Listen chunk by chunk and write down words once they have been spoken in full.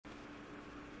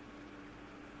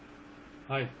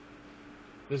Hi,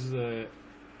 this is a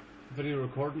video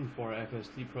recording for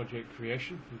FST Project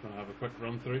Creation. I'm going to have a quick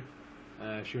run through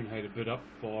showing how to boot up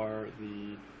for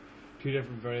the two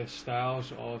different various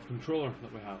styles of controller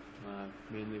that we have.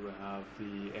 Mainly we have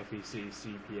the FEC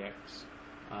CPX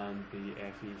and the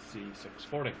FEC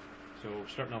 640. So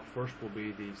starting off first will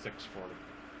be the 640.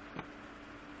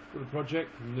 Go to project,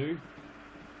 new, you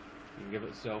can give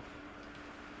itself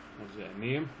a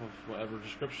name of whatever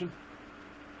description.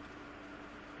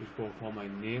 Just go call my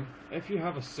name. If you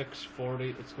have a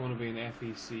 640, it's going to be an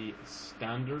FEC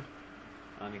standard,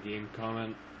 and again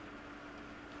comment.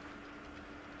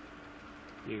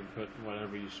 You can put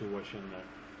whatever you so wish in there.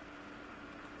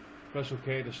 Press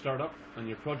OK to start up, and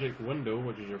your project window,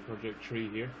 which is your project tree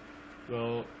here,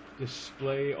 will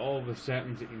display all the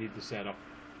settings that you need to set up.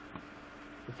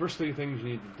 The first three things you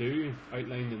need to do,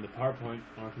 outlined in the PowerPoint,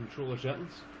 are controller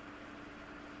settings.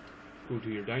 Go to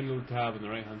your download tab on the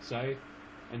right hand side,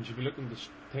 and you should be looking to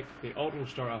tick the auto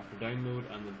start after download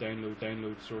and the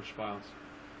download source files.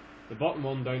 The bottom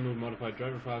one, download modified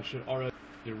driver files, should already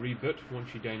reboot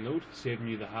once you download, saving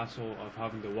you the hassle of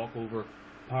having to walk over,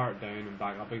 power it down and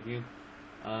back up again.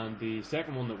 And the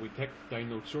second one that we tick,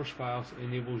 download source files,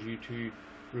 enables you to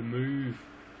remove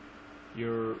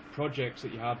your projects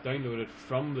that you have downloaded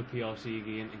from the PLC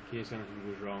again in case anything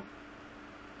goes wrong.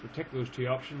 So tick those two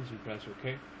options and press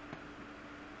OK.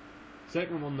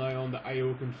 Second one now on the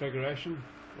I/O configuration,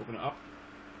 open it up.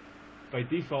 By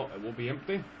default it will be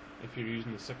empty if you're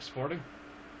using the 640.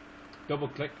 Double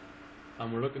click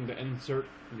and we're looking to insert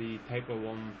the type of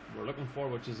one we're looking for,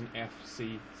 which is an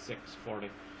FC640.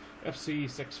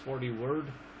 FC640 Word,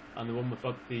 and the one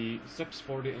without the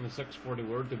 640 and the 640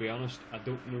 Word, to be honest, I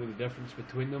don't know the difference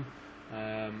between them.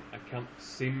 I can't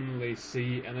seemingly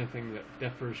see anything that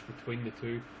differs between the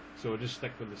two, so I'll just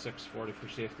stick with the 640 for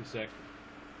safety's sake.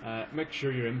 Make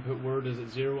sure your input word is at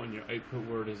 0 and your output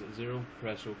word is at 0.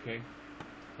 Press OK.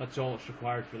 That's all that's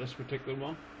required for this particular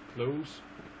one. Close,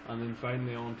 and then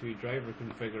finally on to driver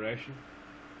configuration.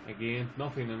 Again,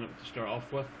 nothing in it to start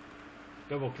off with.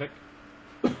 Double click,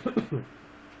 and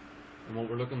what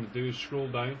we're looking to do is scroll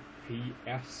down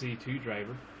PFC2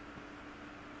 driver.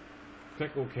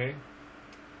 Click OK.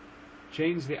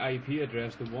 Change the IP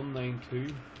address to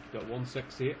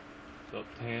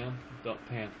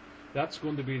 192.168.10.10. That's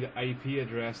going to be the IP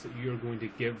address that you're going to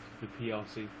give the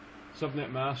PLC.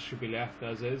 Subnet mask should be left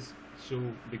as is,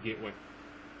 so the gateway.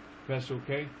 Press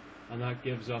OK, and that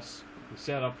gives us the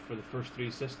setup for the first three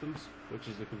systems, which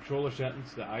is the controller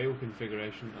settings, the I/O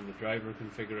configuration, and the driver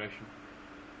configuration.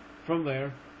 From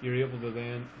there, you're able to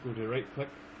then go to right click,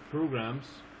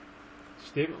 Programs,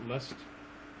 Statement List,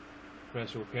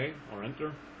 press OK or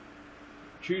Enter.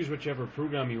 Choose whichever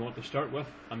program you want to start with.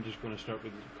 I'm just going to start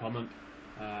with the comment.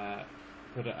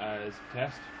 Put it as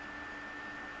test,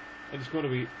 and it's going to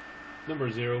be number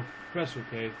 0. Press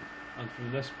OK, and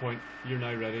from this point you're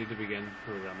now ready to begin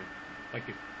programming. Thank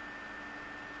you.